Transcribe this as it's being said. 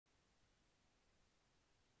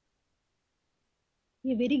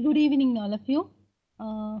A very good evening, all of you.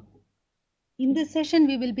 In this session,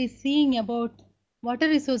 we will be seeing about Water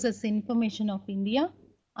Resources Information of India,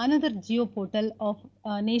 another geoportal of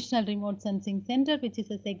National Remote Sensing Center, which is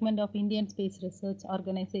a segment of Indian Space Research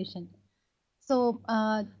Organization. So,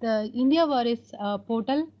 the India WRIS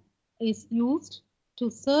portal is used to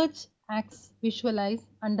search, access, visualize,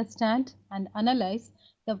 understand, and analyze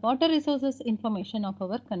the water resources information of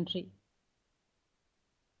our country.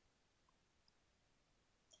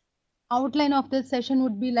 Outline of this session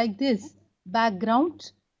would be like this: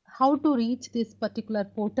 background, how to reach this particular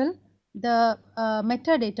portal, the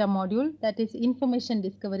metadata module, that is information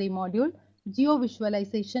discovery module, geo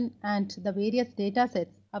visualization and the various data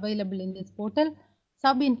sets available in this portal,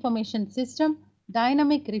 sub information system,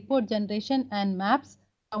 dynamic report generation and maps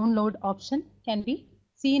download option can be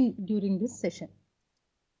seen during this session.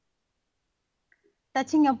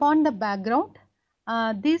 Touching upon the background,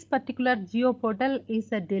 this particular geoportal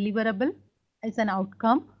is a deliverable, is an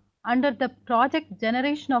outcome under the project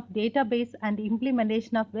generation of database and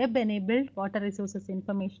implementation of web-enabled water resources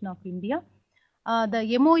information of India.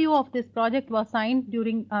 The MOU of this project was signed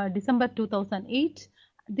during December 2008.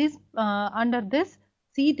 This under this,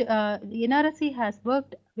 NRSC has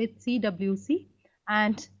worked with CWC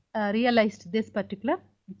and realized this particular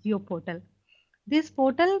geoportal. This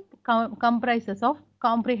portal comprises of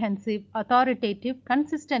comprehensive, authoritative,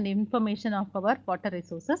 consistent information of our water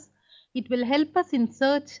resources. It will help us in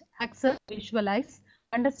search, access, visualize,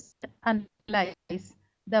 understand, and analyze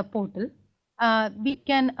the portal. We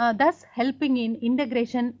can thus helping in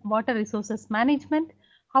integration water resources management.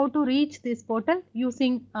 How to reach this portal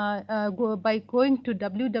using by going to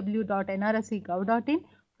www.nrsc.gov.in.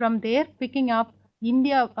 From there, picking up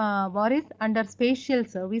India WRIS under spatial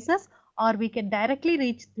services, or we can directly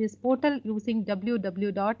reach this portal using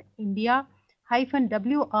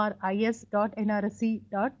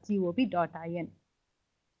www.india-wris.nrsc.gov.in.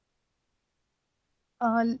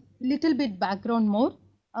 Little bit background more.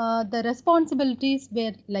 The responsibilities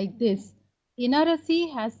were like this.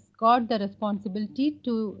 NRSC has got the responsibility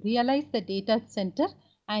to realize the data center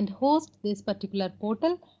and host this particular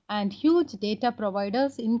portal, and huge data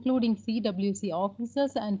providers including CWC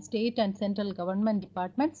officers and state and central government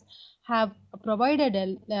departments have provided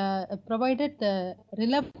the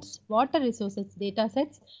relevant water resources data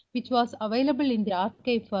sets which was available in the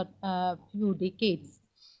archive for a few decades.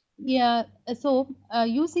 Yeah, so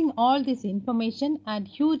using all this information and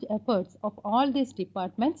huge efforts of all these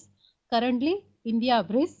departments, currently India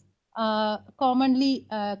WRIS, commonly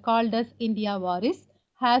called as India WRIS,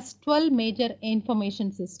 has 12 major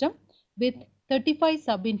information system with 35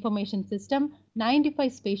 sub-information system,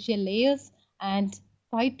 95 spatial layers and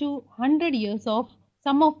 5 to 100 years of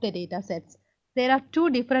some of the data sets. There are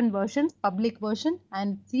two different versions, public version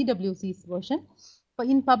and CWC's version.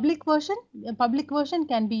 In public version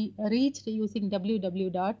can be reached using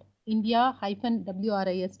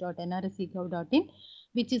www.india-wris.nrsc.gov.in,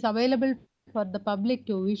 which is available for the public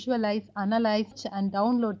to visualize, analyze and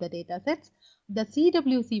download the data sets. The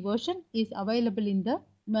CWC version is available in the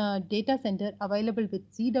data center available with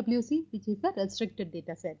CWC, which is the restricted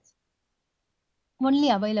data sets, only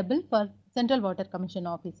available for Central Water Commission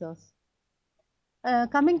officers.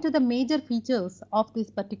 Coming to the major features of this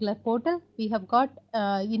particular portal, we have got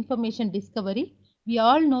information discovery. We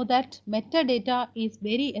all know that metadata is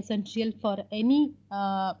very essential for any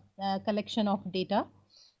collection of data.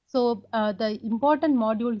 So the important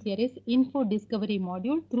module here is info discovery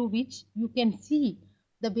module, through which you can see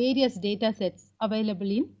the various data sets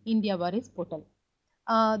available in India WRIS portal.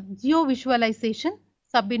 Geo visualization,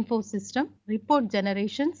 sub-info system, report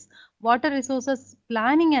generations, water resources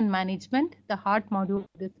planning and management, the heart module of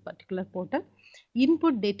this particular portal.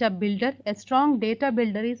 Input data builder, a strong data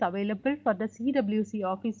builder is available for the CWC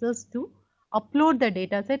officers to upload the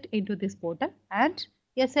data set into this portal, and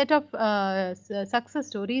a set of success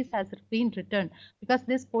stories has been written, because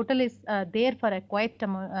this portal is there for a quite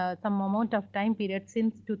some amount of time period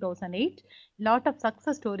since 2008. Lot of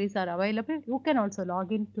success stories are available. You can also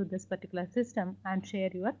log into this particular system and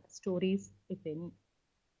share your stories if any.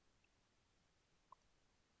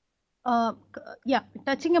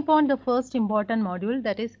 Touching upon the first important module,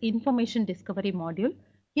 that is information discovery module.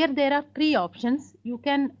 Here there are three options. You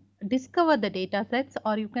can discover the data sets,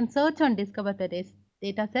 or you can search and discover the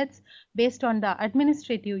data sets based on the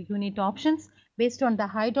administrative unit options, based on the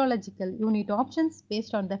hydrological unit options,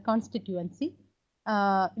 based on the constituency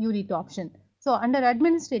unit option. So under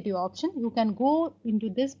administrative option, you can go into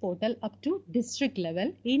this portal up to district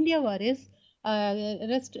level. India WRIS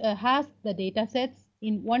has the data sets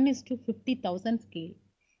in 1:50,000 scale.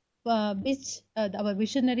 which our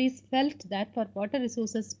visionaries felt that for water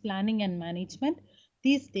resources planning and management,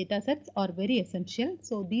 these data sets are very essential.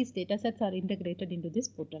 So these data sets are integrated into this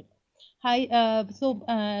portal.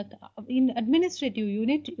 In administrative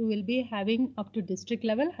unit, you will be having up to district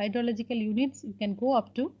level. Hydrological units, you can go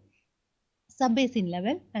up to sub-basin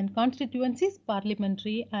level, and constituencies,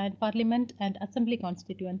 parliamentary and parliament and assembly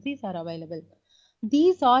constituencies are available.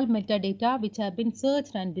 These all metadata which have been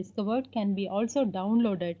searched and discovered can be also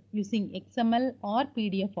downloaded using XML or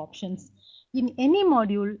PDF options. In any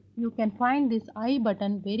module, you can find this I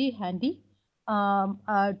button very handy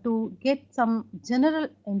to get some general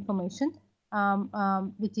information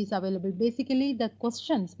which is available. Basically, the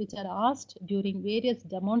questions which are asked during various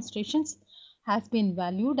demonstrations has been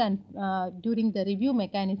valued, and during the review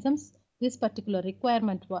mechanisms this particular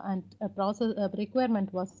requirement and process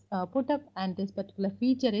requirement was put up, and this particular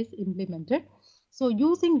feature is implemented. So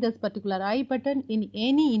using this particular I button in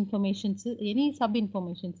any information, any sub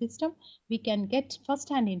information system, we can get first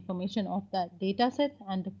hand information of the data set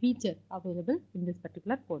and the feature available in this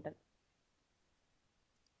particular portal.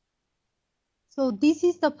 So this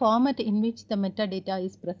is the format in which the metadata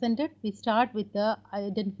is presented. We start with the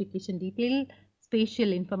identification detail.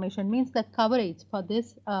 Spatial information means the coverage for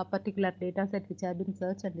this particular data set which have been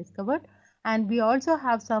searched and discovered. And we also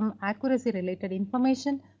have some accuracy related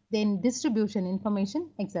information, then distribution information,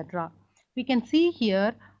 etc. We can see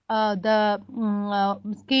here the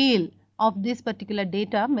scale of this particular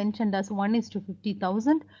data mentioned as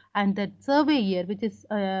 1:50,000, and the survey year, which is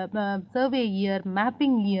survey year,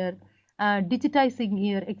 mapping year, digitizing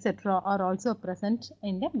year, etc. are also present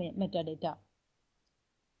in the metadata.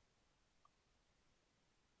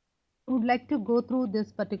 I would like to go through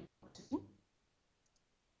this particular section.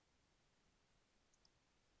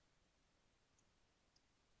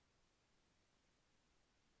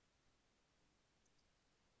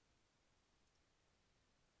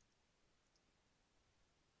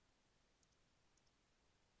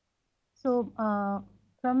 So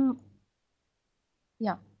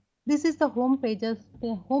this is the home page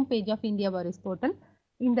of India WRIS portal.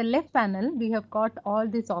 In the left panel, we have got all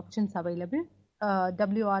these options available.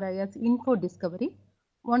 WRIS info discovery.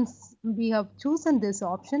 Once we have chosen this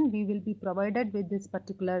option, we will be provided with this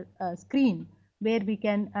particular screen where we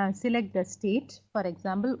can select the state, for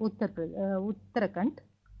example, Uttarakhand.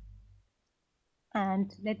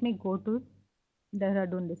 And let me go to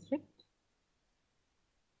Dehradun district.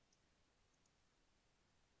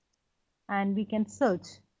 And we can search.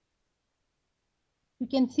 You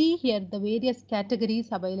can see here the various categories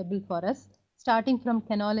available for us, starting from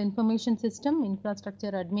canal information system,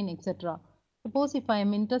 infrastructure admin, etc. Suppose if I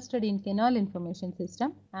am interested in canal information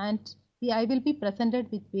system, and I will be presented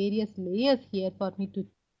with various layers here for me to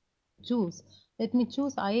choose. Let me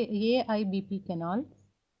choose AIBP canal.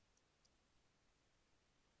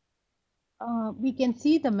 We can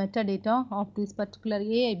see the metadata of this particular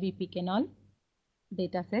AIBP canal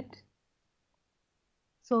data set.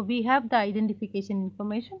 So we have the identification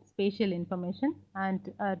information, spatial information,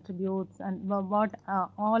 and attributes, and what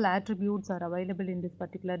all attributes are available in this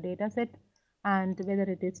particular data set, and whether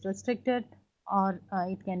it is restricted or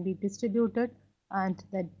it can be distributed, and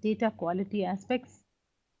the data quality aspects.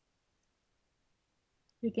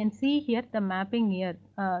 We can see here the mapping year,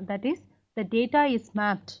 that is, the data is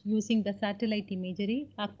mapped using the satellite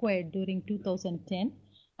imagery acquired during 2010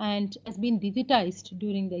 and has been digitized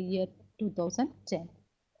during the year 2010.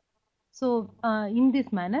 So in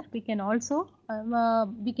this manner, we can also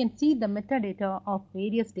we can see the metadata of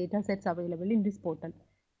various data sets available in this portal.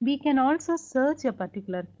 We can also search a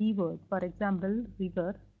particular keyword, for example,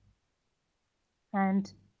 river,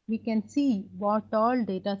 and we can see what all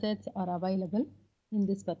data sets are available in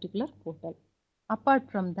this particular portal.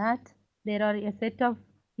 Apart from that, there are a set of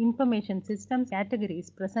information systems categories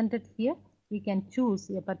presented here. We can choose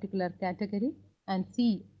a particular category and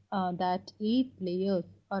see that 8 layers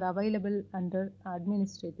are available under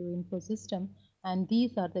administrative info system, and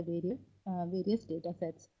these are the various data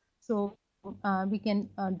sets. So we can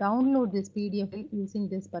download this PDF using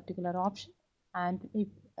this particular option, and if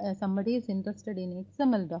somebody is interested in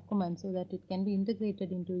XML document so that it can be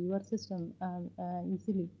integrated into your system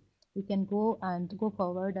easily, we can go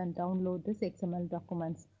forward and download this XML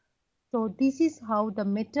documents. So this is how the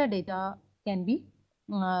metadata can be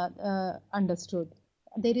understood.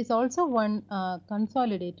 There is also one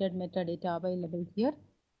consolidated metadata available here.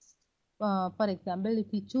 For example,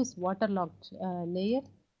 if we choose waterlogged layer,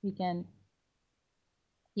 we can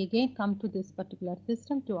again come to this particular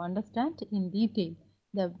system to understand in detail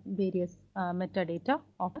the various metadata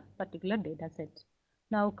of a particular data set.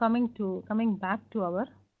 Now coming back to our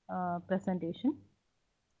presentation.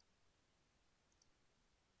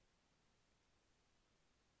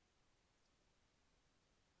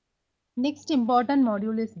 Next important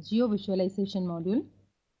module is geo-visualization module.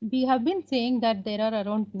 We have been saying that there are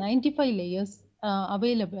around 95 layers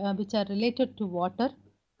available which are related to water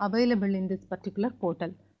available in this particular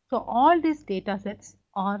portal. So all these data sets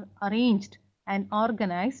are arranged and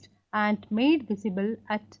organized and made visible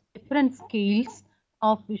at different scales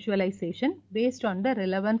of visualization based on the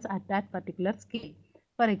relevance at that particular scale.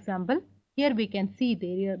 For example, here we can see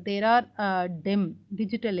there are DEM,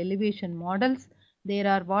 digital elevation models. There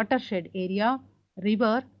are watershed area,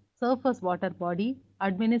 river, surface water body,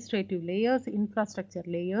 administrative layers, infrastructure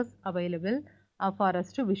layers available for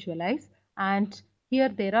us to visualize, and here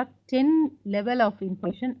there are 10 level of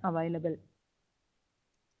information available.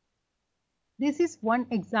 This is one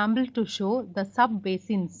example to show the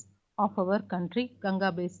sub-basins of our country.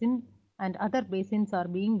 Ganga basin and other basins are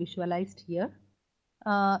being visualized here.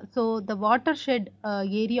 So the watershed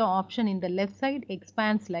area option in the left side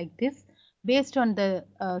expands like this. Based on the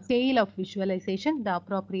scale of visualization, the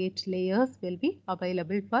appropriate layers will be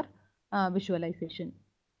available for visualization.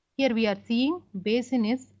 Here we are seeing basin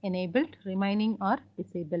is enabled, remaining or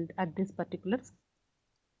disabled at this particular.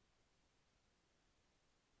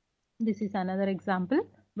 This is another example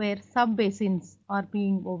where sub-basins are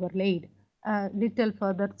being overlaid. Little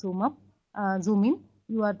further zoom in,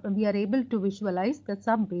 we are able to visualize the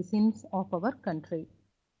sub-basins of our country.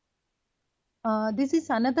 This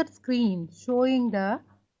is another screen showing the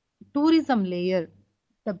tourism layer,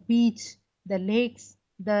 the beach, the lakes,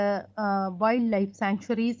 the wildlife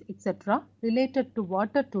sanctuaries, etc. related to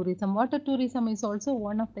water tourism. Water tourism is also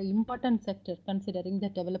one of the important sector considering the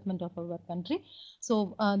development of our country.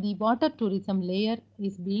 So the water tourism layer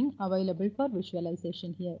is being available for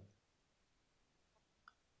visualization here.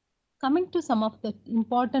 Coming to some of the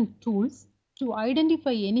important tools, to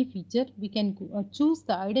identify any feature, we can choose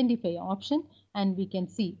the identify option and we can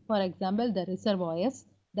see, for example, the reservoirs,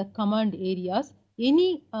 the command areas,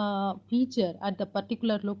 any feature at the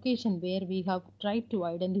particular location where we have tried to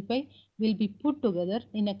identify will be put together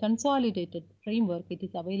in a consolidated framework. It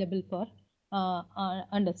is available for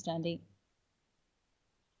understanding.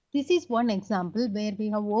 This is one example where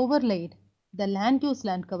we have overlaid the land use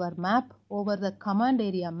land cover map over the command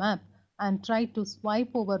area map and try to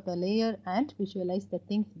swipe over the layer and visualize the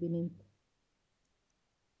things beneath.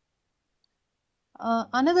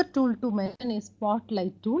 Another tool to mention is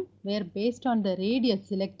spotlight tool, where based on the radius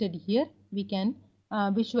selected here we can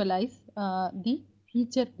visualize the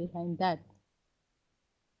feature behind that.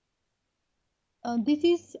 This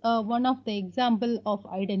is one of the example of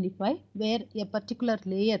identify where a particular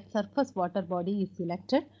layer surface water body is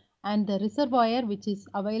selected and the reservoir which is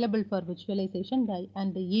available for visualization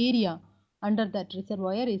and the area under that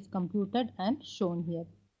reservoir is computed and shown here.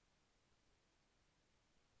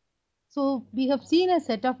 So we have seen a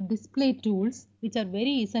set of display tools which are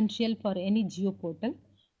very essential for any geoportal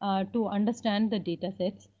to understand the data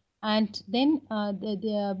sets. And then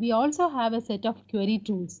we also have a set of query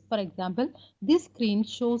tools. For example, this screen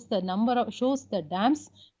shows the dams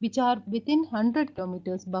which are within 100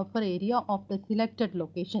 kilometers buffer area of the selected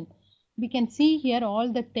location. We can see here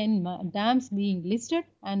all the 10 dams being listed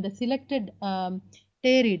and the selected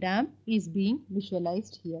Terry dam is being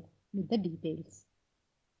visualized here with the details.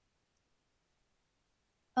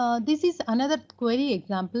 This is another query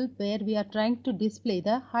example where we are trying to display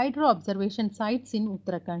the hydro observation sites in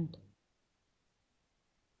Uttarakhand.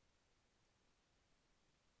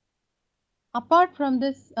 Apart from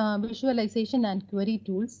this visualization and query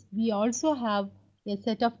tools, we also have a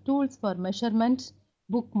set of tools for measurement,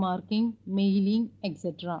 bookmarking, mailing,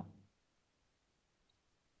 etc.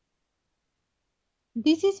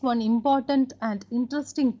 This is one important and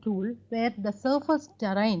interesting tool where the surface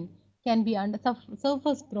terrain can be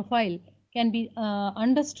surface profile can be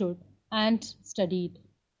understood and studied.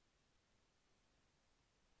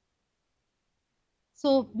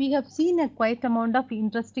 So we have seen a quite amount of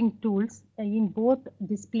interesting tools in both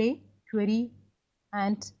display, query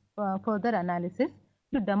and further analysis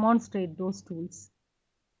to demonstrate those tools.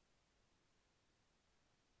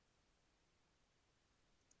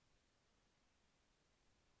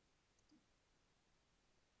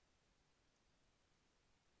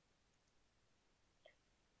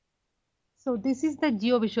 So this is the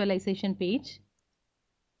geo visualization page.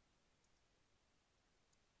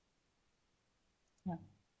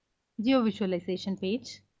 Geo visualization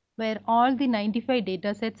page where all the 95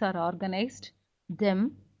 data sets are organized: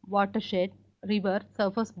 DEM, watershed, river,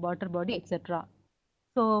 surface water body, etc.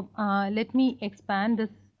 So let me expand this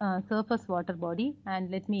surface water body and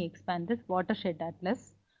let me expand this watershed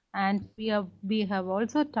atlas. And we have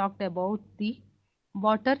also talked about the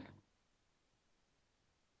water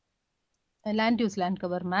land use land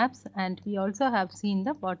cover maps, and we also have seen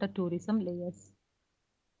the water tourism layers.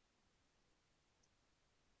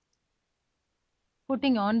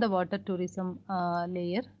 Putting on the water tourism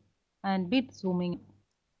layer and bit zooming.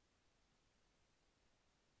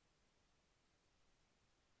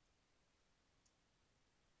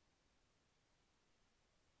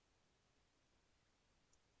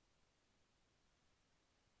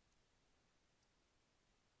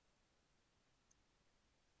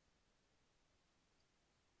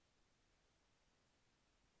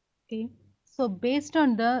 Okay, so based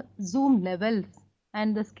on the zoom levels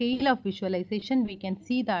and the scale of visualization, we can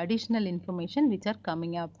see the additional information which are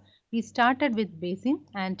coming up. We started with basin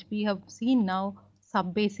and we have seen now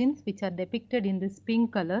sub basins which are depicted in this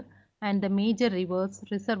pink color, and the major rivers,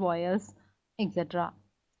 reservoirs, etc.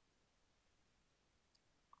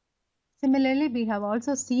 Similarly, we have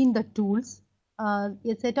also seen the tools, a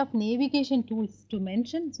set of navigation tools to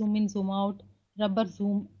mention: zoom in, zoom out, rubber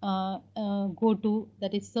zoom, go to,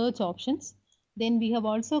 that is search options. Then we have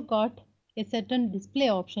also got a certain display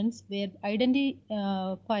options where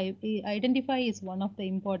identify is one of the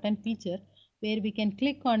important feature, where we can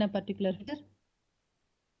click on a particular feature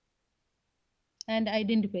and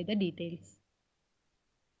identify the details.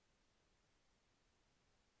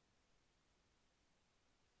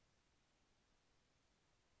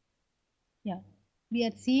 Yeah, we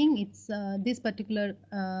are seeing it's this particular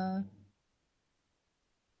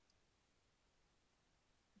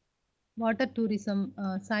water tourism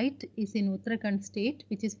site is in Uttarakhand state,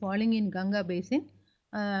 which is falling in Ganga basin.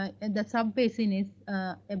 The sub basin is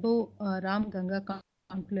above Ram Ganga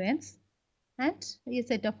confluence, and a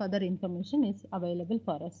set of other information is available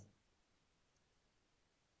for us.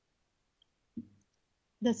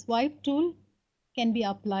 The swipe tool can be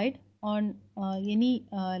applied on any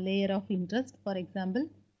layer of interest. For example,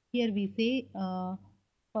 here we say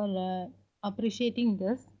for appreciating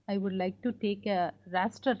this, I would like to take a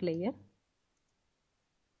raster layer.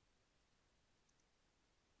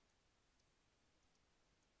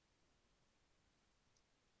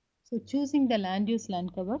 So choosing the land use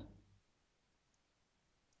land cover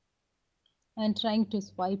and trying to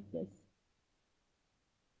swipe this.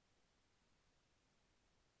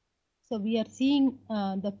 So we are seeing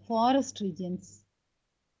the forest regions,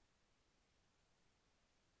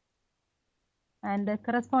 and the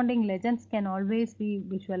corresponding legends can always be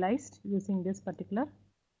visualized using this particular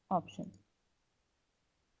option.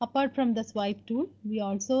 Apart from the swipe tool, we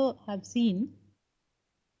also have seen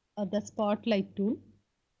the spotlight tool,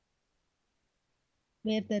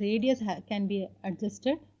 where the radius can be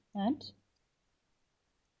adjusted and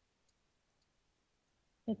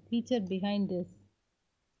the feature behind this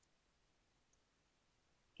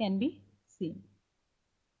can be seen.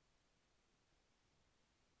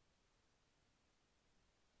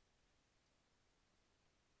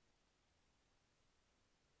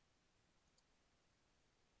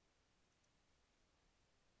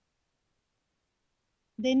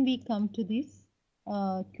 Then we come to these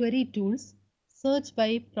query tools: search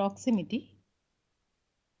by proximity.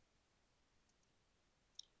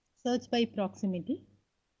 Search by proximity.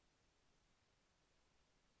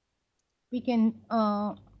 We can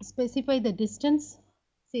specify the distance,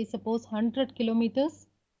 say suppose 100 kilometers.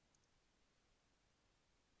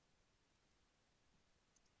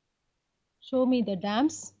 Show me the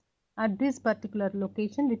dams at this particular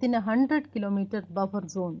location within a 100-kilometer buffer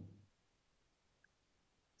zone.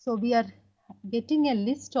 So we are getting a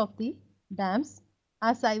list of the dams.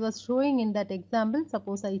 As I was showing in that example,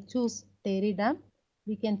 suppose I choose Terry Dam,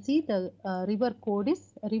 we can see the river code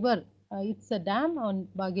is river. It's a dam on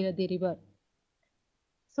Bhagirathi river.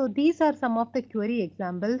 So these are some of the query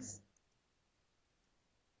examples.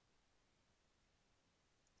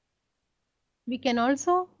 We can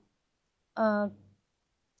also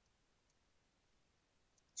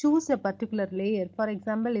choose a particular layer. For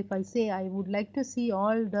example, if I say I would like to see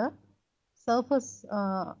all the surface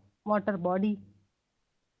water body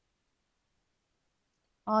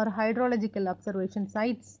or hydrological observation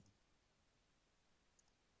sites,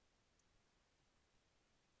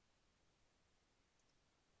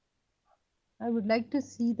 I would like to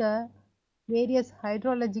see the various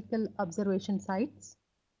hydrological observation sites.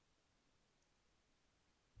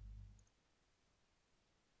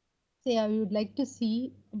 Say I would like to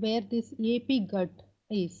see where this AP gut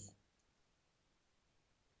is.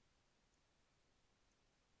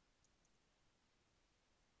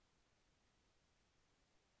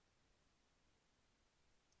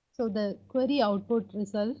 So the query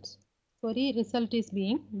result is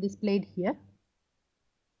being displayed here.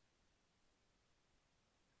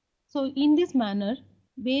 So in this manner,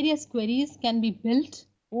 various queries can be built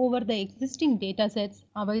over the existing data sets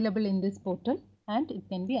available in this portal, and it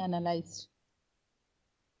can be analyzed.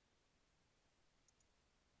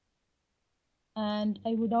 And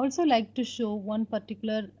I would also like to show one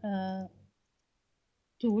particular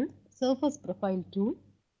tool, surface profile tool,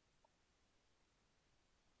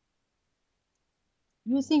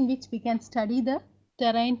 using which we can study the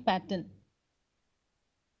terrain pattern.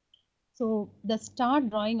 So the start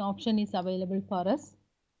drawing option is available for us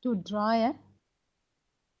to draw a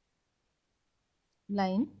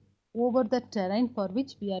line over the terrain for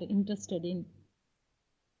which we are interested in.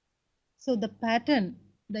 So the pattern,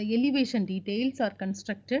 the elevation details are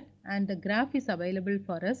constructed and the graph is available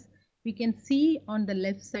for us. We can see on the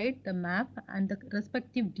left side the map and the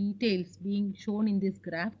respective details being shown in this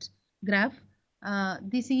graph.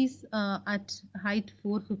 This is at height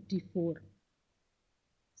 454.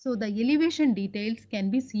 So the elevation details can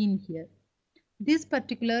be seen here. This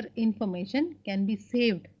particular information can be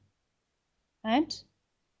saved and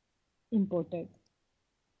imported.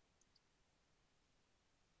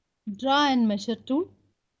 Draw and measure tool.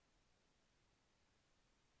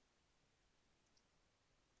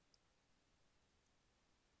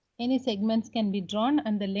 Any segments can be drawn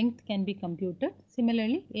and the length can be computed.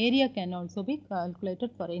 Similarly, area can also be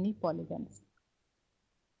calculated for any polygons.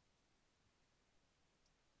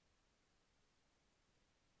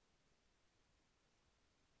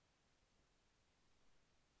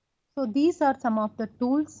 So these are some of the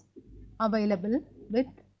tools available with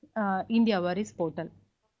India WRIS portal.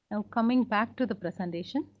 Now coming back to the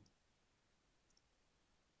presentation.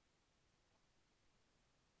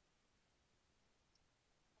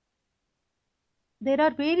 There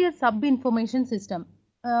are various sub-information system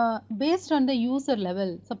based on the user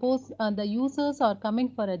level. Suppose the users are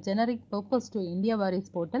coming for a generic purpose to India WRIS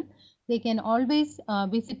portal, they can always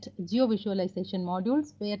visit geo-visualization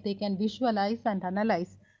modules where they can visualize and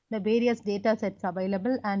analyze the various data sets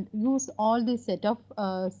available and use all this set of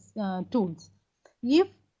tools. If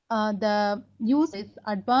the user is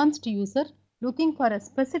advanced user looking for a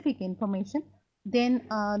specific information, then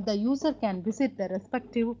the user can visit the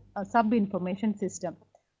respective sub-information system.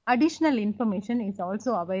 Additional information is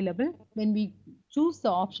also available when we choose the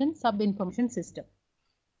option sub-information system.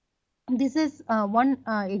 This is one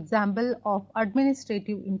example of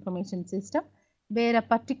administrative information system where a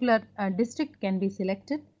particular district can be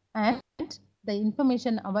selected and the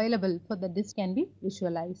information available for the district can be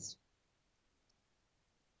visualized.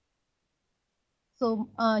 So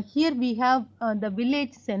here we have the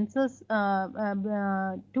village census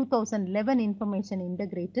 2011 information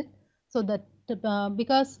integrated. So that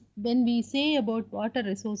because when we say about water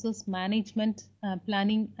resources management,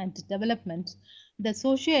 planning and development, the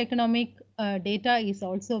socio-economic data is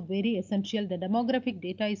also very essential. The demographic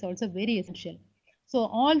data is also very essential. So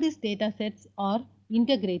all these data sets are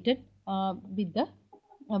integrated with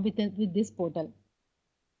this portal.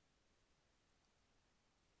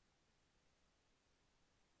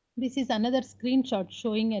 This is another screenshot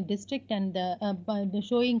showing a district and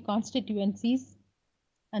showing constituencies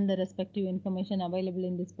and the respective information available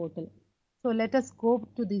in this portal. So let us go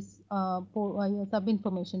to this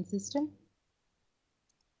sub-information system.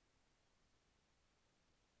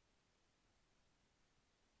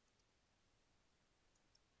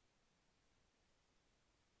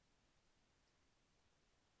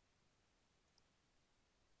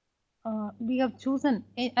 We have chosen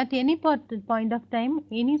at any point of time,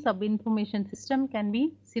 any sub-information system can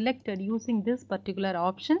be selected using this particular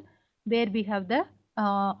option where we have the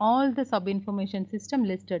all the sub-information system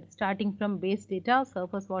listed starting from base data,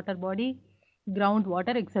 surface water body,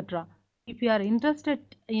 groundwater, etc. If you are interested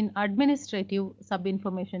in administrative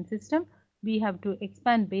sub-information system, we have to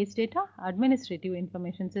expand base data, administrative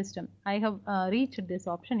information system. I have reached this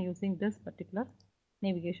option using this particular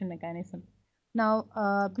navigation mechanism.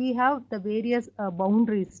 Now we have the various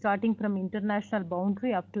boundaries starting from international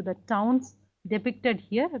boundary up to the towns depicted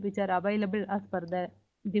here, which are available as per the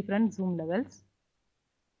different zoom levels.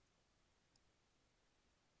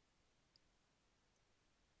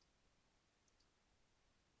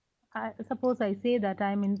 Suppose I say that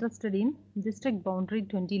I am interested in district boundary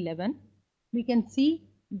 2011. We can see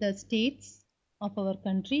the states of our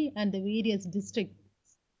country and the various districts.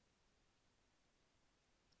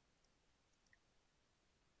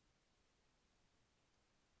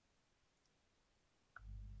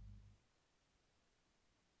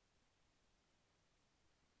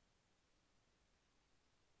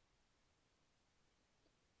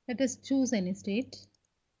 Let us choose any state.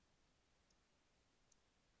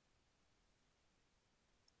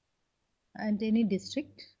 And any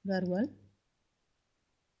district, Garhwal.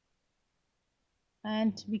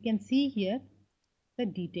 And we can see here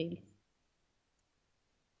the details.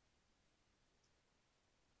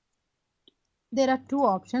 There are two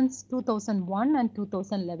options, 2001 and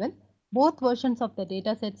 2011. Both versions of the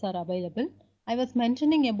data sets are available. I was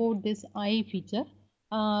mentioning about this I feature.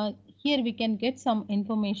 Here we can get some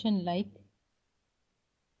information like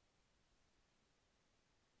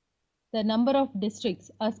the number of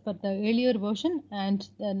districts as per the earlier version and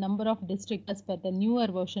the number of districts as per the newer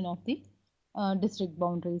version of the district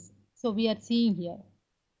boundaries. So we are seeing here.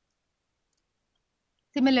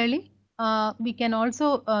 Similarly, we can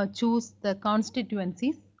also choose the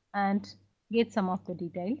constituencies and get some of the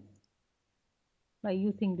details by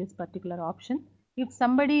using this particular option. If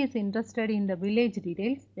somebody is interested in the village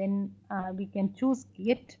details, then we can choose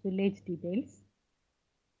get village details.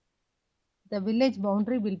 The village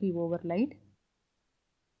boundary will be overlaid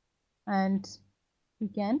and we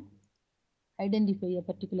can identify a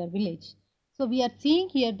particular village. So we are seeing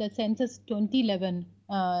here the census 2011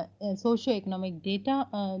 socio-economic data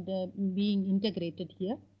being integrated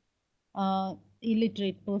here.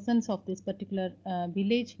 Illiterate persons of this particular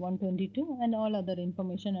village 122 and all other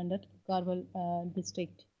information under Garwal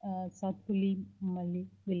district Satpuli Malli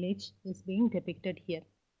village is being depicted here.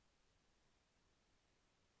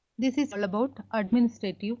 This is all about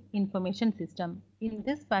administrative information system. In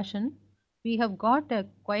this fashion, we have got a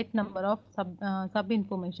quite number of sub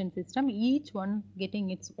information system, each one getting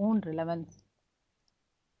its own relevance.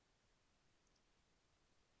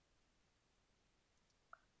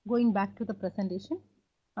 Going back to the presentation,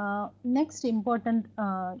 next important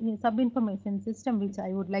sub-information system which I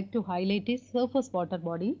would like to highlight is surface water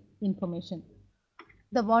body information.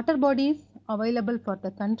 The water bodies available for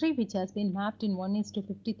the country which has been mapped in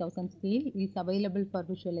 1:50,000 scale is available for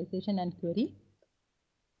visualization and query.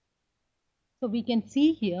 So we can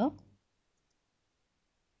see here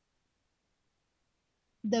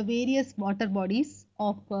the various water bodies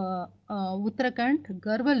of Uttarakhand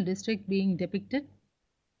Garhwal district being depicted.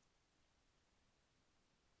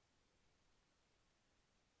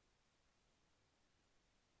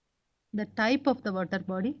 The type of the water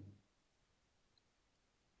body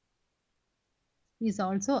is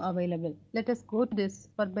also available. Let us go to this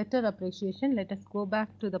for better appreciation. Let us go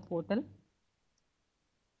back to the portal.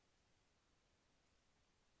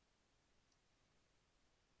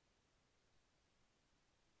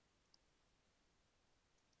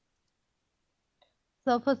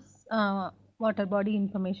 Surface water body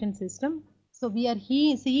information system. So we are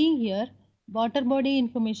seeing here water body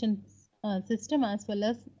information system as well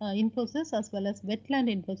as Infosys as well as wetland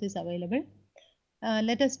Infosys available.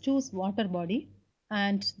 Let us choose water body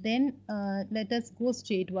and then let us go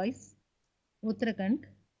state wise. Uttarakhand,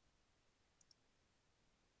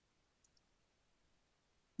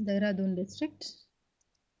 Dehradun district.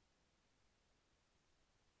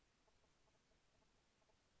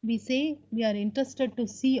 We say we are interested to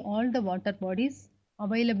see all the water bodies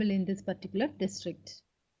available in this particular district.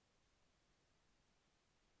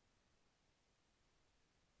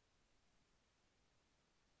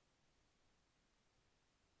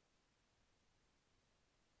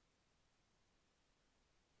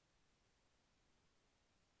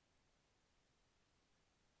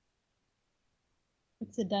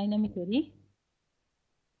 It's a dynamic query.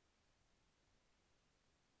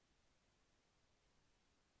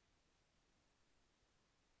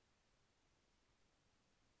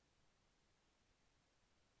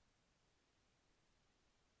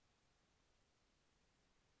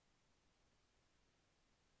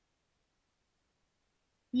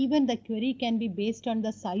 Even the query can be based on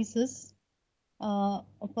the sizes.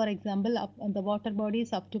 For example, the water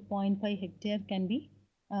bodies up to 0.5 hectare can be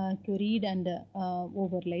queried and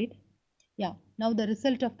overlaid. Yeah, now the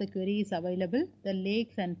result of the query is available. The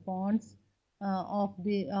lakes and ponds of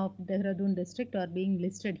Dehradun district are being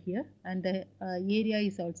listed here, and the area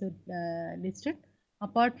is also listed.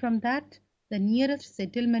 Apart from that, the nearest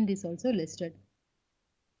settlement is also listed.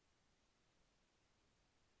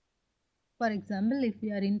 For example, if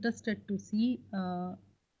we are interested to see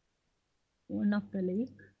one of the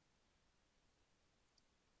lake,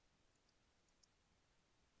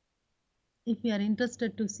 if we are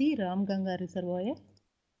interested to see Ramganga reservoir,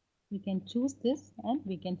 we can choose this and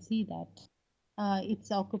we can see that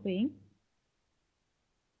it's occupying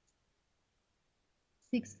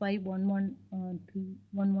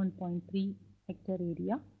 65113 hectare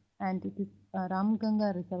area, and it is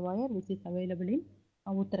Ramganga reservoir which is available in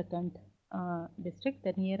Uttarakhand district.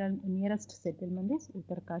 The nearest settlement is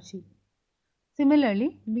Uttarkashi.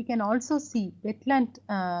 Similarly, we can also see wetland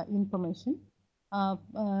information.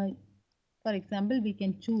 For example, we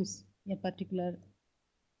can choose a particular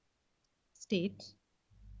state.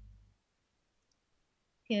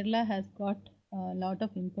 Kerala has got a lot of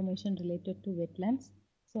information related to wetlands.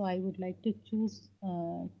 So I would like to choose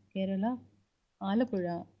Kerala,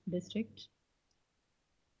 Alappuzha district.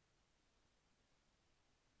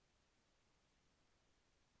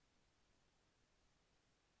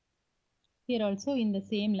 Here also in the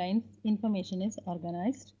same lines, information is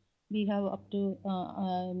organized. We have up to,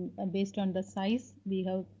 based on the size, we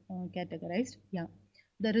have categorized. Yeah.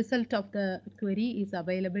 The result of the query is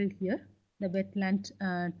available here. The wetland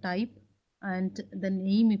type and the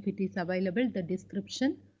name if it is available, the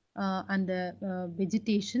description and the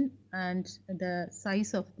vegetation and the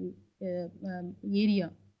size of the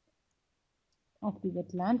area of the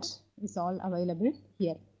wetland is all available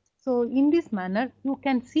here. So in this manner, you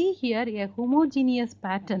can see here a homogeneous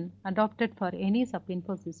pattern adopted for any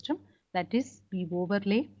subinfo system, that is we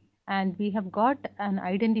overlay, and we have got an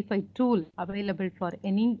identified tool available for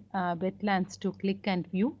any wetlands to click and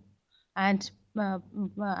view, and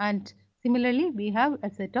and similarly we have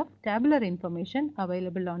a set of tabular information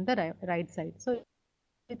available on the right side. So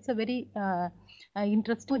it's a very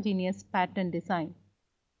interesting homogeneous pattern design.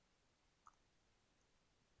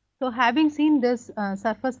 So having seen this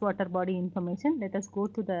surface water body information, let us go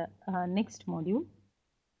to the next module.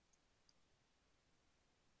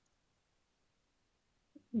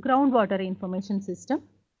 Groundwater information system.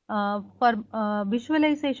 For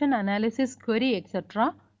visualization, analysis, query,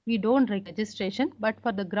 etc., we don't require registration, but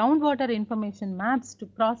for the groundwater information maps to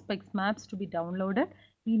prospects maps to be downloaded,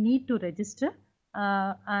 we need to register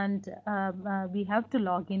and we have to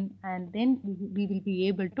log in, and then we will be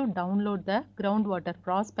able to download the groundwater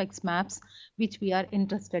prospects maps which we are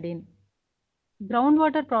interested in.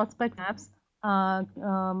 Groundwater prospect maps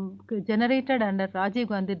generated under Rajiv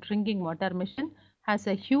Gandhi Drinking Water Mission has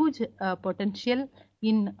a huge potential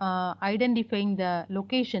in identifying the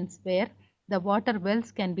locations where the water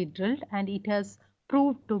wells can be drilled, and it has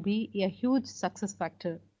proved to be a huge success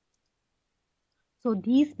factor. So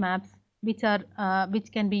these maps which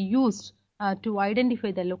can be used to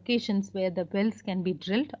identify the locations where the wells can be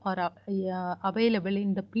drilled are available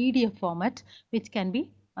in the PDF format, which can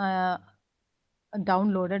be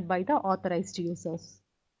downloaded by the authorized users.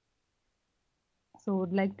 So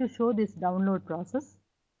would like to show this download process.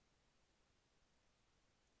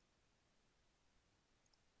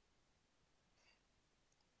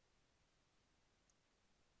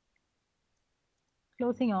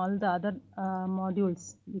 Closing all the other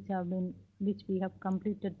modules which we have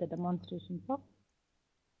completed the demonstration for.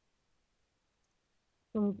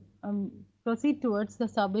 So proceed towards the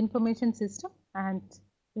sub information system, and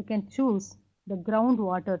you can choose the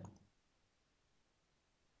groundwater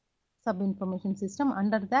sub information system.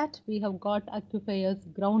 Under that we have got aquifers,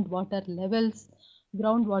 groundwater levels,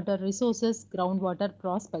 groundwater resources, groundwater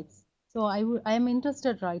prospects. So I am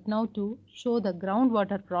interested right now to show the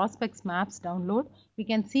groundwater prospects maps download. We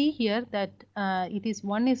can see here that it is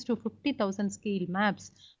 1:50,000 scale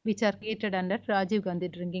maps which are created under Rajiv Gandhi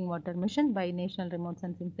Drinking Water Mission by National Remote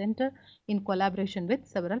Sensing Center in collaboration with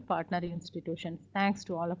several partner institutions. Thanks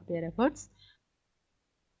to all of their efforts.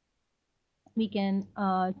 We can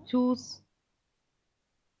choose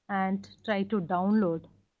and try to download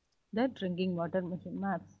the drinking water mission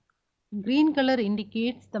maps. Green color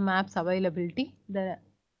indicates the map's availability. The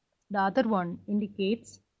other one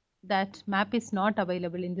indicates that map is not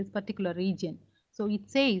available in this particular region. So it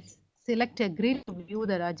says select a grid to view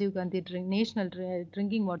the Rajiv Gandhi National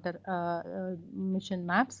Drinking Water Mission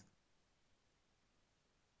maps.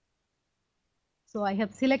 So I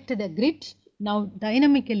have selected a grid. Now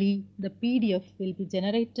dynamically the PDF will be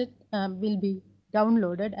generated, will be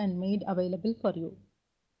downloaded and made available for you.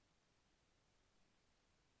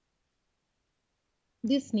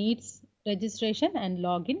 This needs registration and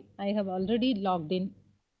login. I have already logged in.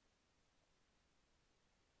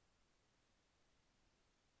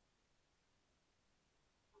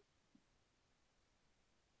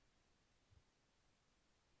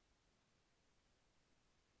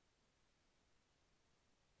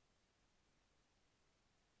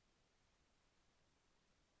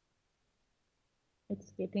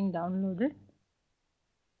 It's getting downloaded.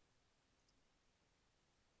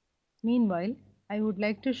 Meanwhile, I would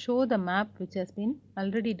like to show the map which has been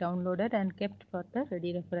already downloaded and kept for the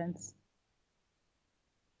ready reference.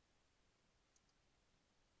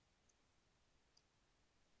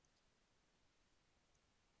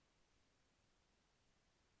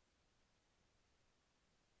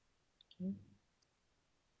 Okay.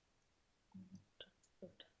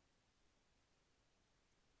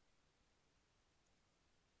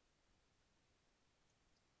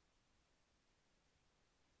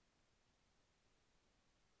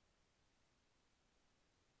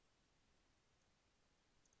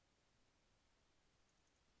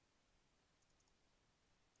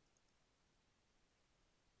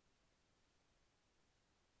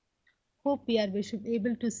 Hope we should be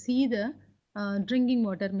able to see the drinking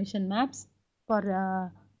water mission maps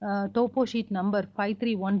for topo sheet number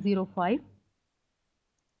 53105.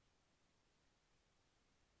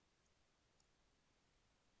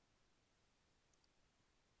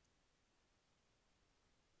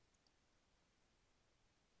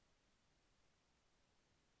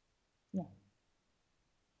 Yeah,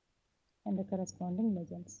 and the corresponding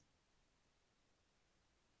legends.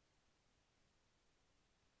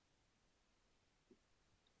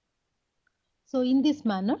 So in this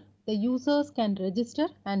manner, the users can register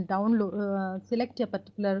and download, select a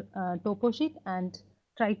particular topo sheet and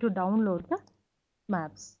try to download the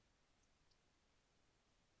maps.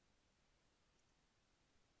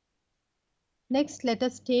 Next, let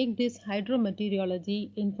us take this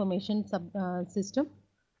hydrometeorology information system.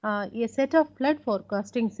 A set of flood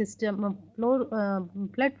forecasting system,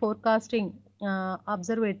 flood forecasting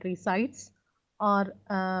observatory sites are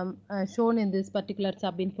shown in this particular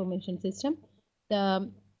sub information system.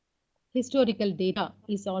 The historical data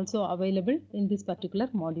is also available in this particular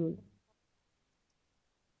module.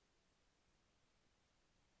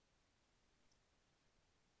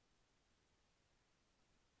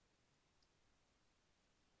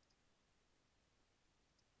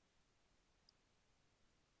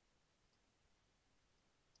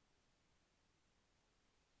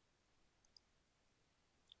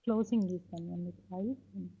 Closing this one with 5.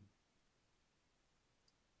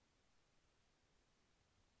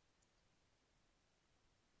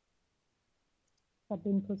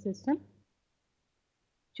 Sub-info system.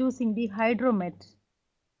 Choosing the hydromet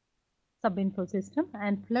sub-info system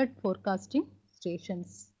and flood forecasting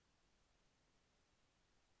stations.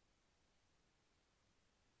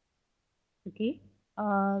 Okay,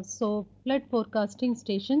 so flood forecasting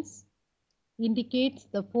stations indicates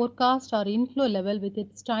the forecast or inflow level with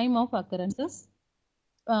its time of occurrences.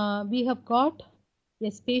 We have got a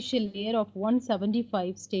spatial layer of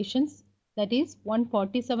 175 stations, that is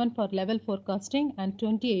 147 for level forecasting and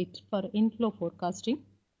 28 for inflow forecasting,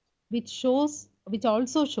 which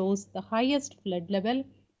also shows the highest flood level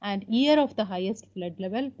and year of the highest flood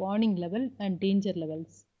level, warning level and danger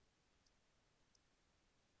levels.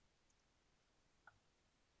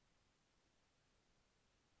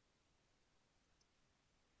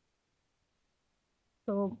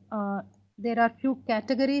 So there are few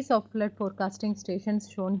categories of flood forecasting stations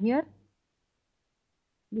shown here,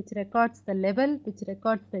 which records the level, which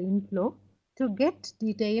records the inflow. To get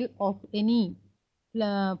detail of any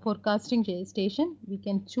forecasting station, we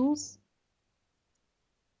can choose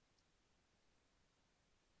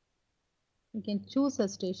a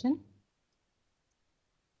station.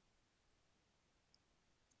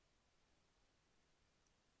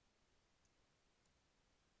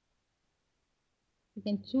 We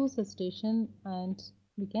can choose a station and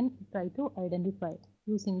we can try to identify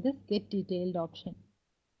using this get detailed option.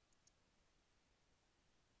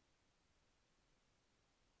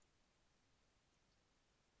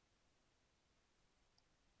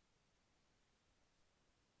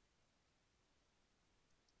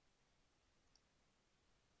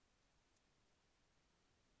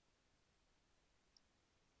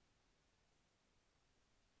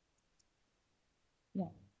 Yeah.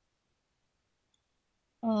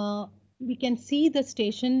 We can see the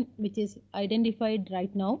station which is identified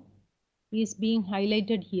right now is being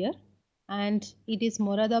highlighted here, and it is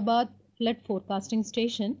Moradabad flood forecasting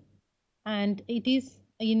station, and it is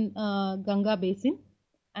in Ganga basin,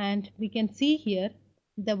 and we can see here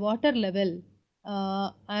the water level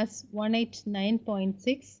as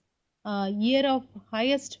 189.6, year of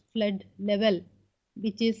highest flood level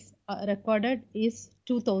which is recorded is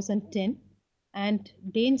 2010, and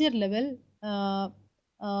danger level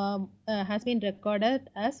has been recorded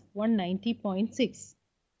as 190.6.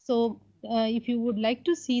 So if you would like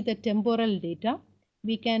to see the temporal data,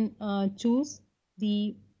 we can choose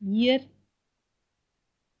the year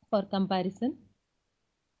for comparison.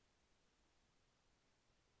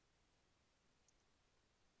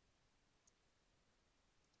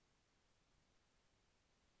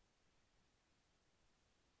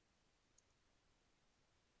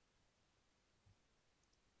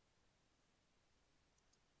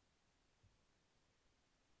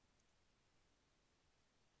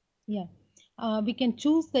 Yeah, we can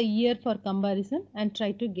choose the year for comparison and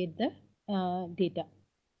try to get the data.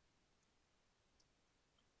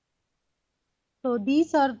 So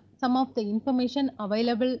these are some of the information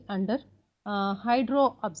available under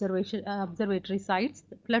hydro observatory sites,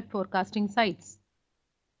 flood forecasting sites.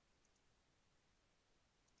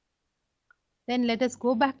 Then let us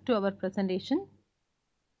go back to our presentation.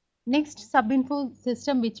 Next sub-info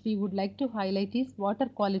system which we would like to highlight is water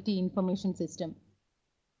quality information system.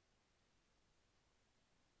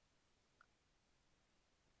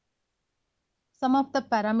 Some of the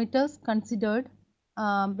parameters considered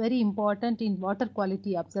very important in water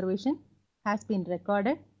quality observation has been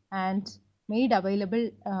recorded and made available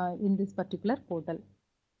in this particular portal.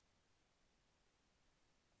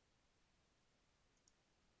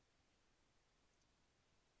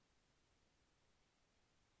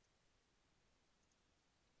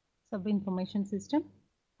 Sub-information system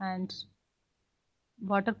and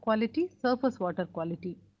water quality, surface water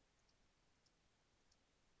quality.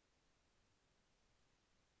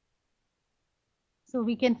 So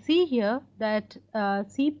we can see here that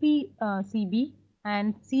CPCB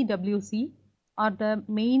and CWC are the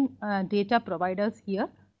main data providers here.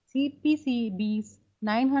 CPCB's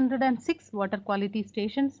 906 water quality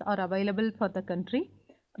stations are available for the country.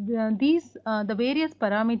 The various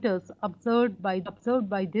parameters observed by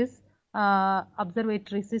this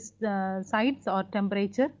observatory sites are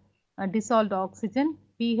temperature, dissolved oxygen,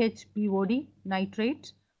 pH, BOD,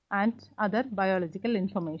 nitrate, and other biological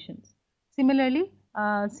information. Similarly,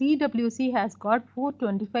 CWC has got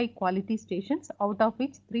 425 quality stations, out of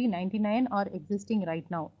which 399 are existing right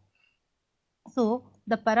now. So,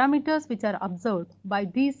 the parameters which are observed by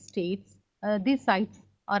these sites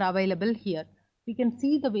are available here. We can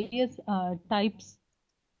see the various types.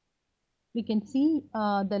 We can see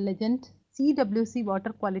the legend CWC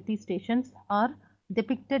water quality stations are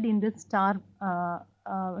depicted in this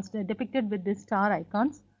depicted with the star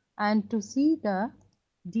icons, and to see the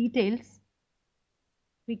details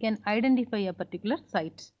we can identify a particular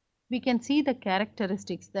site. We can see the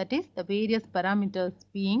characteristics, that is the various parameters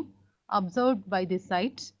being observed by the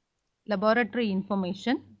site, laboratory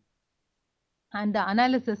information, and the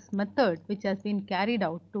analysis method which has been carried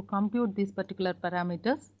out to compute these particular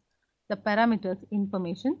parameters, the parameters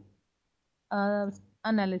information,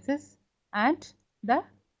 analysis, and the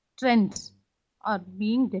trends are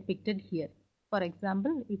being depicted here. For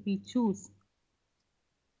example, if we choose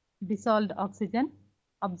dissolved oxygen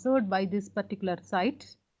observed by this particular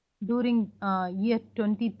site during year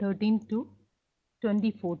 2013 to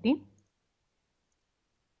 2014.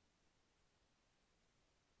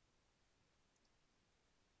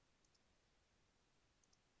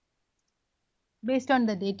 Based on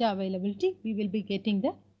the data availability, we will be getting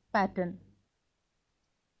the pattern.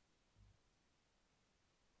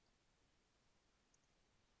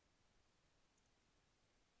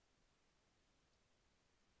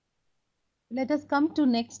 Let us come to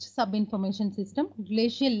next sub-information system,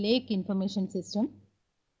 glacial lake information system,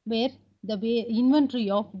 where the inventory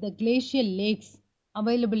of the glacial lakes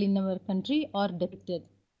available in our country are depicted.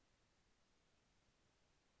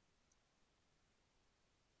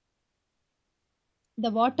 The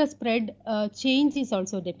water spread change is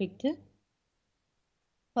also depicted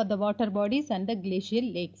for the water bodies and the glacial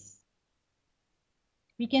lakes.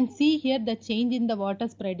 We can see here the change in the water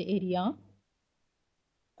spread area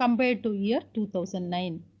compared to year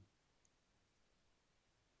 2009.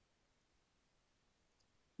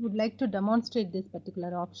 Would like to demonstrate this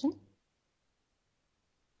particular option.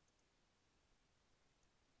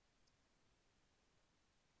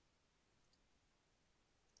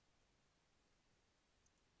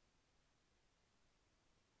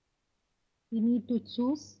 We need to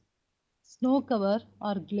choose snow cover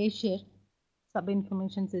or glacier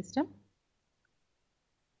sub-information system.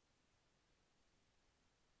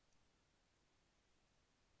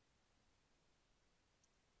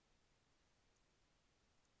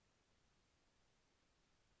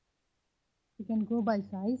 You can go by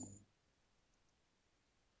size.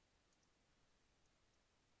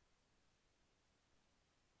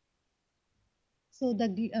 So the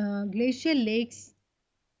glacial lakes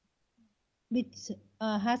which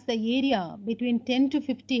has the area between 10 to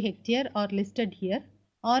 50 hectare are listed here,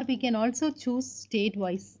 or we can also choose state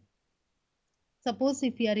wise. Suppose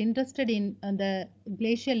if we are interested in the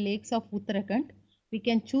glacial lakes of Uttarakhand, we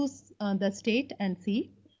can choose the state and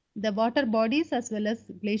see. The water bodies as well as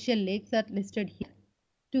glacial lakes are listed here.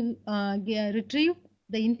 To retrieve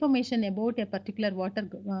the information about a particular water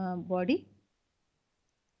body,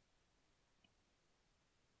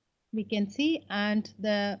 we can see, and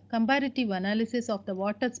the comparative analysis of the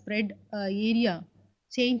water spread area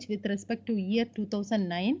change with respect to year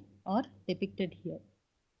 2009 are depicted here.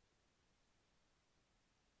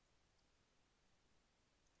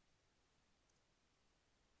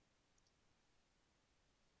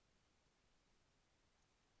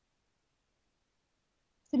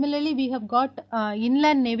 Similarly, we have got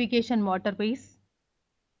inland navigation waterways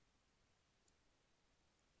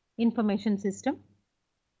information system.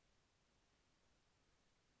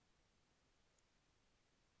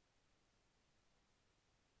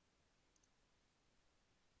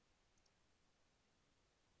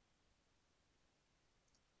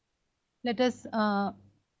 Let us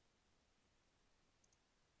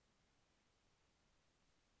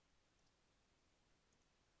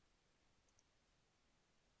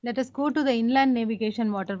go to the inland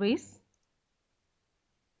navigation waterways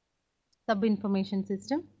sub-information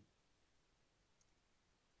system.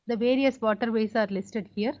 The various waterways are listed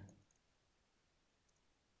here.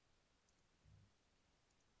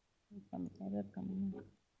 Some error coming.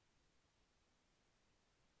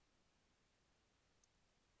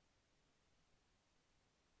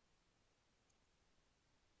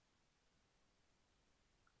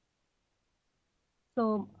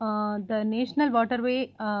 So the national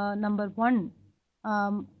waterway number 1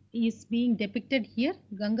 is being depicted here.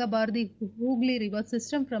 Ganga Bharati Hooghly river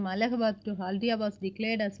system from Allahabad to Haldia was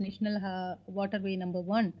declared as national waterway number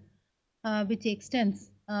 1, which extends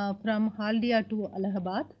from Haldia to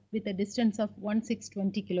Allahabad with a distance of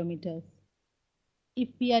 1620 kilometers. If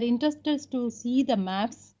we are interested to see the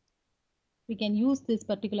maps, we can use this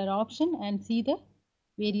particular option and see the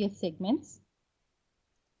various segments.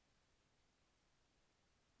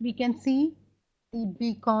 We can see the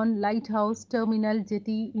beacon, lighthouse, terminal,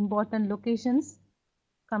 jetty, important locations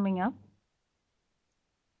coming up.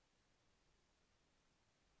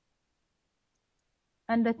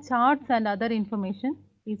 And the charts and other information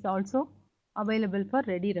is also available for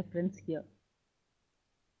ready reference here.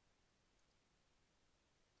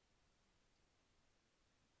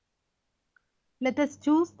 Let us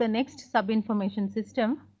choose the next sub-information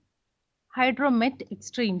system, Hydromet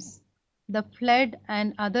Extremes. The flood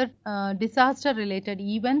and other disaster related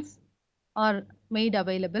events are made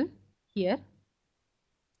available here.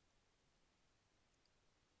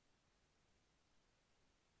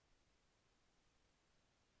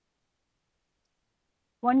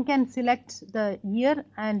 One can select the year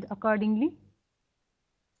and accordingly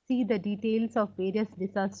see the details of various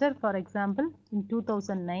disasters. For example, in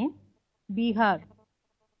 2009, Bihar,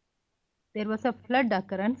 there was a flood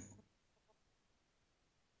occurrence.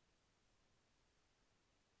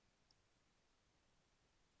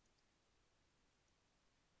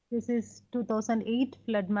 This is 2008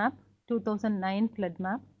 flood map, 2009 flood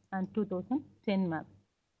map and 2010 map.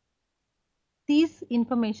 These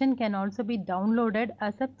information can also be downloaded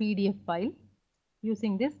as a PDF file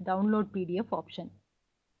using this download PDF option.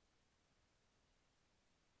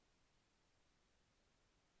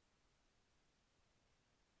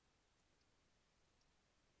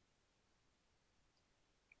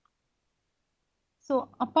 So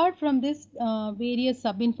apart from this various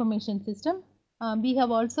sub-information system, we have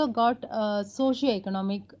also got a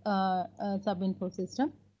socio-economic sub-info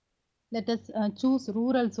system. Let us choose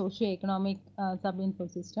rural socio-economic sub-info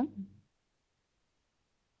system.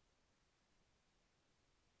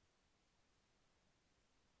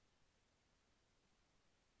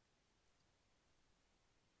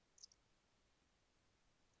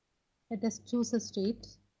 Let us choose a state.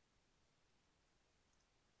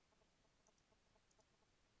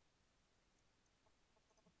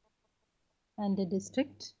 And a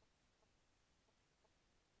district.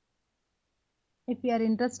 If we are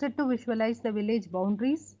interested to visualize the village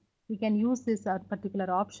boundaries, we can use this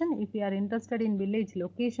particular option. If we are interested in village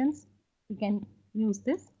locations, we can use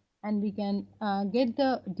this and we can get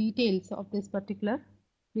the details of this particular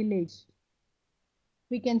village.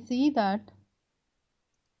 We can see that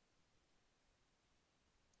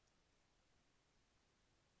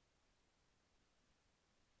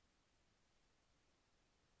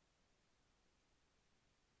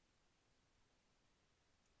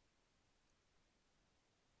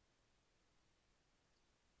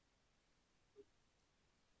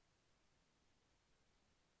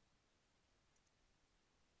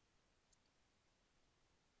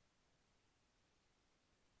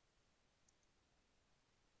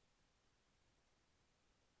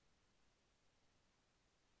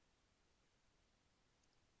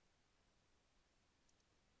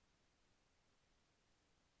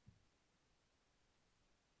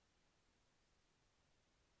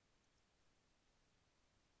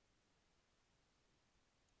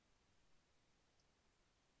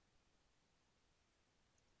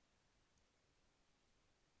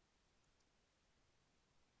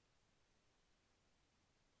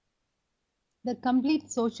the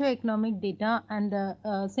complete socio-economic data and the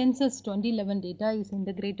census 2011 data is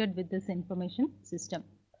integrated with this information system.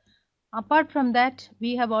 Apart from that,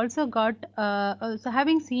 we have also got, so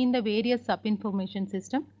having seen the various sub-information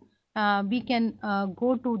system, we can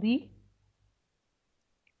go to the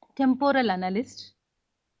temporal analyst.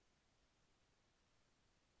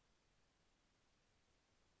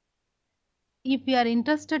 If we are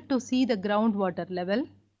interested to see the groundwater level,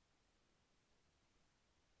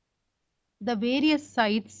 The various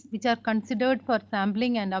sites which are considered for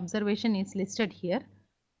sampling and observation is listed here.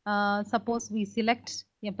 Suppose we select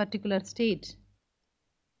a particular state.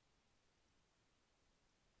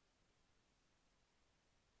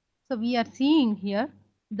 So we are seeing here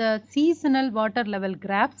the seasonal water level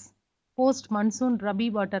graphs, post-monsoon Rabi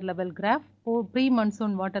water level graph,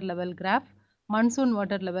 pre-monsoon water level graph, monsoon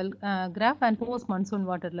water level graph, and post-monsoon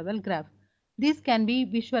water level graph. These can be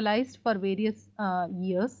visualized for various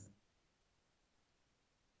years.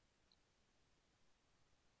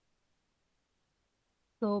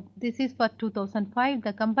 So this is for 2005.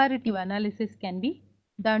 The comparative analysis can be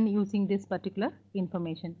done using this particular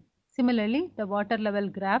information. Similarly, the water level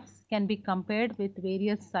graphs can be compared with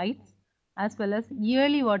various sites, as well as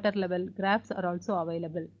yearly water level graphs are also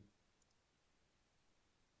available.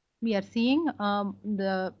 We are seeing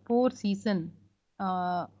the 4 season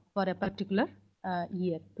for a particular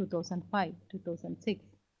year, 2005, 2006.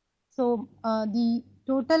 So the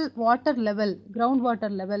total water level, groundwater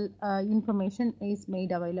level information is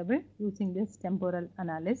made available using this temporal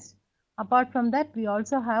analysis. Apart from that, we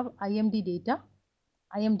also have IMD data,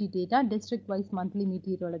 district-wise monthly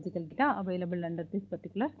meteorological data available under this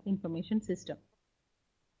particular information system.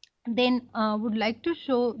 Then would like to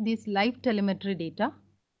show this live telemetry data.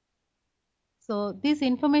 So this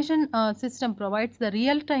information system provides the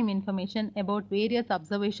real-time information about various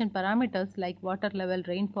observation parameters like water level,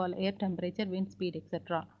 rainfall, air temperature, wind speed,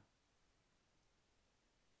 etc.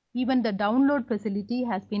 Even the download facility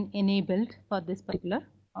has been enabled for this particular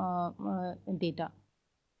data.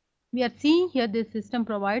 We are seeing here this system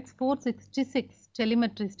provides 466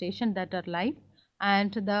 telemetry stations that are live,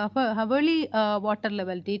 and the hourly water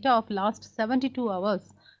level data of last 72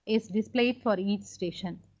 hours is displayed for each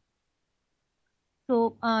station.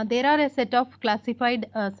 So there are a set of classified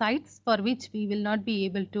sites for which we will not be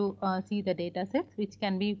able to see the data sets, which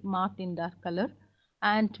can be marked in dark color,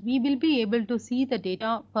 and we will be able to see the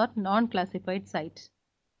data for non-classified sites.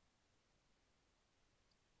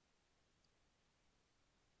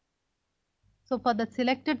 So for the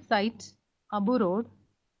selected site, Abu Road,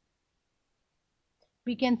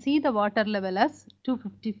 we can see the water level as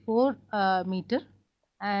 254 meter,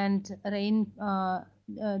 and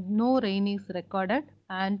no rain is recorded.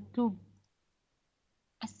 And to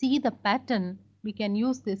see the pattern, we can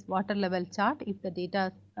use this water level chart if the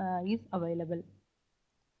data is available.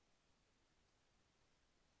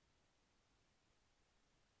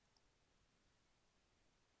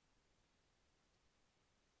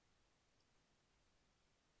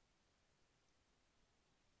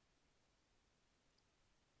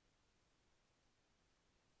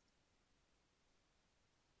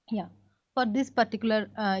 Yeah, for this particular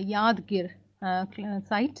Yadgir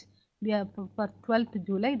site, we have for 12th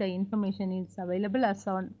July, the information is available as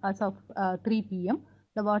of 3 p.m.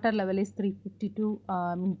 The water level is 352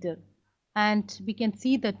 meter, and we can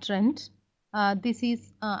see the trend. This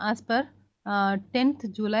is as per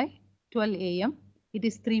 10th July, 12 a.m. It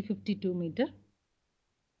is 352 meter.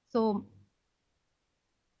 So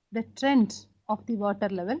the trend of the water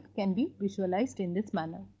level can be visualized in this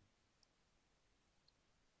manner.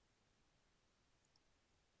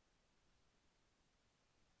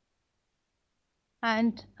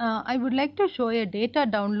 And I would like to show a data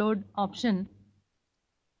download option.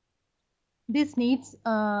 This needs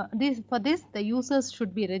for this the users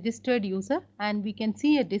should be registered user, and we can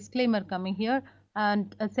see a disclaimer coming here,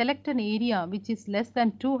 and select an area which is less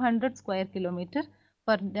than 200 square kilometer.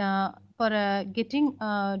 For getting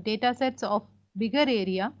data sets of bigger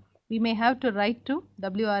area, we may have to write to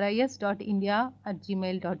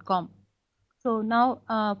wris.india@gmail.com. So now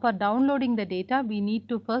for downloading the data, we need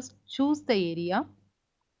to first choose the area,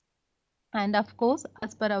 and of course,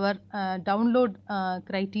 as per our download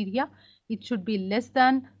criteria, it should be less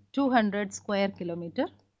than 200 square kilometer.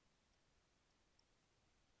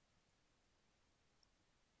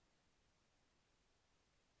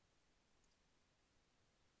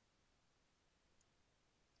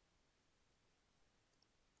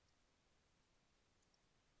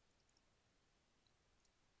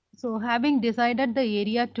 So having decided the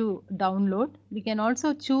area to download, we can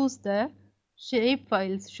also choose the shape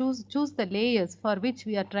files, choose the layers for which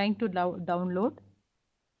we are trying to download.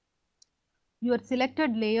 Your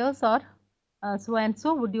selected layers are so and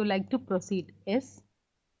so. Would you like to proceed? Yes.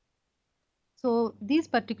 So this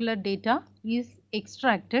particular data is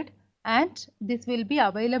extracted, and this will be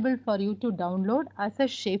available for you to download as a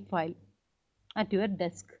shapefile at your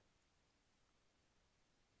desk.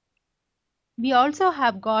 We also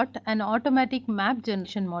have got an automatic map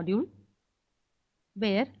generation module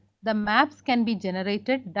where the maps can be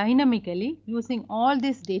generated dynamically using all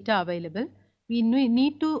this data available. we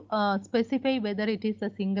need to specify whether it is a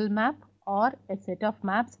single map or a set of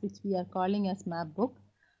maps which we are calling as map book,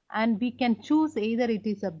 and we can choose either it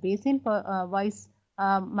is a basin wise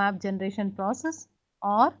map generation process,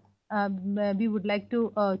 or we would like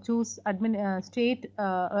to choose state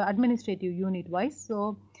administrative unit wise.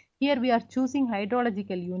 So here we are choosing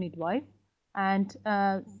hydrological unit wise, and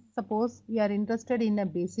suppose we are interested in a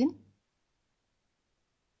basin.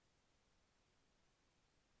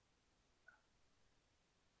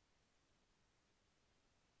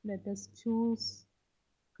 Let us choose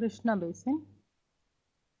Krishna basin,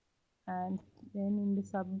 and then in the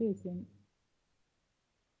sub basin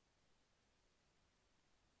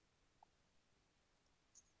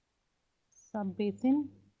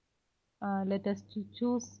let us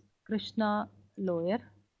choose Krishna lower.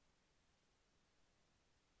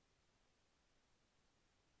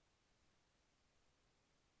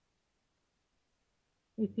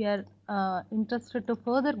 If we are interested to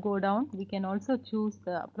further go down, we can also choose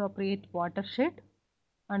the appropriate watershed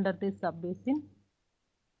under this sub basin.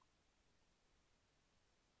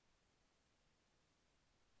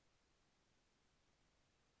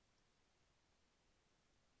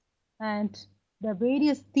 And the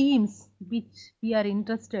various themes which we are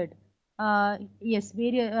interested,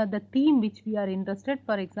 the theme which we are interested.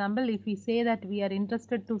 For example, if we say that we are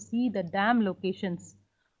interested to see the dam locations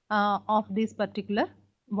of this particular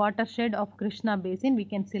watershed of Krishna basin, we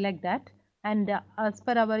can select that, and as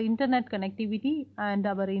per our internet connectivity and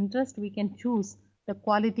our interest, we can choose the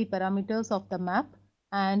quality parameters of the map,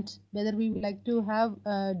 and whether we would like to have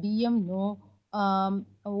DM no,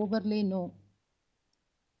 overlay no.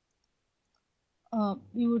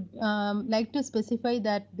 We would like to specify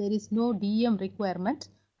that there is no DM requirement,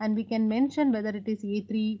 and we can mention whether it is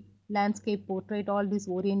A3, landscape, portrait, all these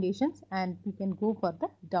orientations, and we can go for the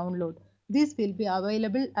download. This will be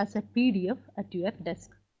available as a PDF at your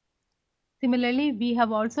desk. Similarly, we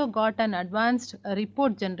have also got an advanced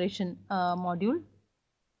report generation module.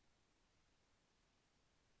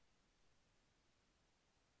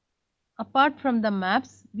 Apart from the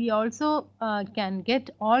maps, we also can get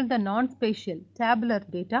all the non-spatial tabular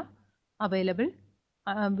data available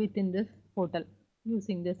within this portal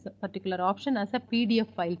using this particular option as a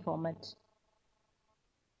PDF file format.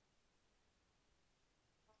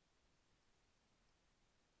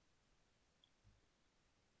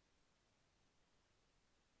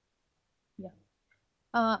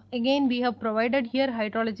 Yeah. Again, we have provided here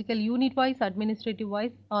hydrological unit wise, administrative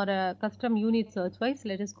wise, or custom unit search wise.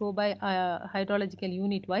 Let us go by hydrological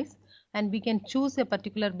unit wise, and we can choose a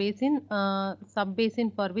particular basin, sub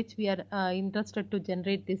basin for which we are interested to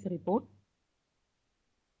generate this report.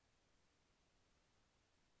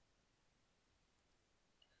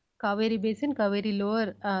 Kaveri basin, Kaveri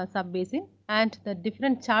lower sub basin, and the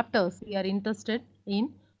different chapters we are interested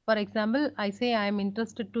in. For example, I say I am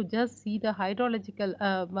interested to just see the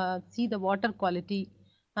hydrological, see the water quality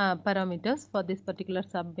parameters for this particular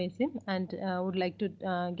sub basin, and would like to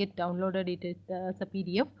get downloaded it as a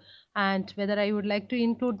PDF. And whether I would like to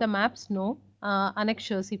include the maps, no.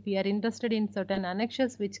 Annexures, if we are interested in certain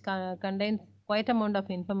annexures which contains quite amount of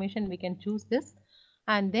information, we can choose this,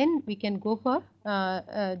 and then we can go for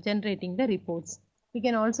generating the reports. We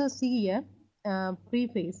can also see a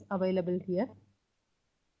preface available here,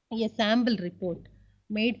 a sample report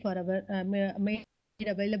made for our made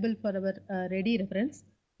available for our ready reference.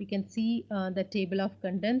 We can see the table of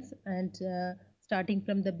contents, and starting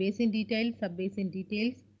from the basin details, sub basin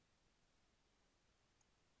details,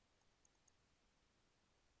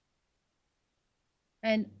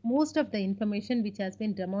 and most of the information which has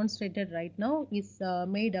been demonstrated right now is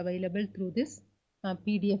made available through this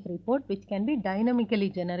PDF report, which can be dynamically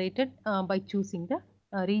generated by choosing the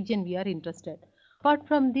region we are interested. Apart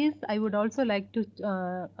from this, I would also like to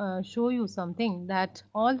show you something, that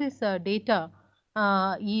all this data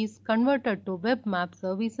is converted to web map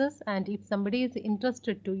services, and if somebody is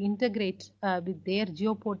interested to integrate with their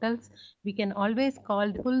geoportals, we can always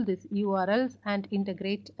pull these URLs and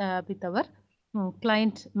integrate with our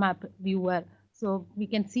client map viewer. So we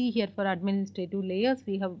can see here for administrative layers,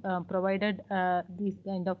 we have provided this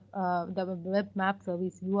kind of the web map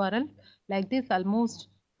service URL like this. Almost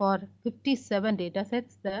for 57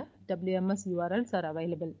 datasets, the WMS URLs are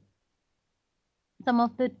available. Some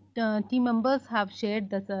of the team members have shared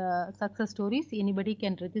the success stories. Anybody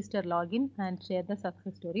can register, login, and share the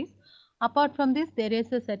success stories. Apart from this, there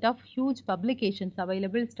is a set of huge publications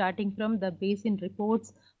available, starting from the basin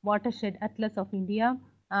reports, watershed atlas of India,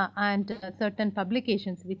 and certain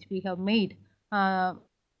publications which we have made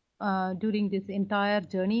during this entire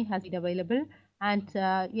journey has been available, and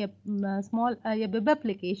a small a web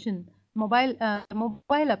application mobile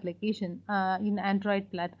application in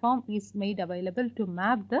Android platform is made available to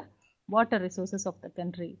map the water resources of the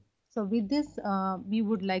country. So with this, we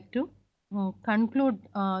would like to conclude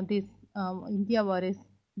this India WRIS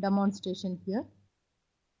demonstration here.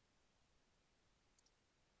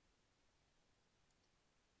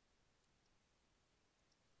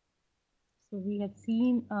 So we have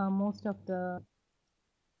seen most of the.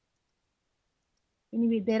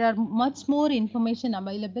 Anyway, there are much more information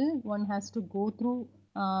available. One has to go through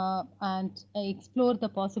and explore the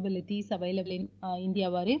possibilities available in India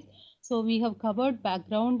WRIS. So we have covered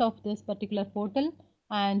background of this particular portal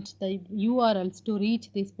and the URLs to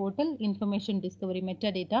reach this portal, information discovery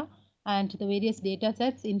metadata, and the various data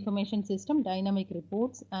sets, information system, dynamic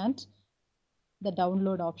reports, and the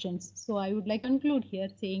download options. So I would like to conclude here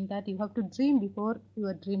saying that you have to dream before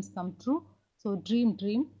your dreams come true. So dream,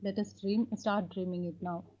 dream. Let us dream. Start dreaming it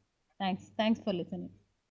now. Thanks. Thanks for listening.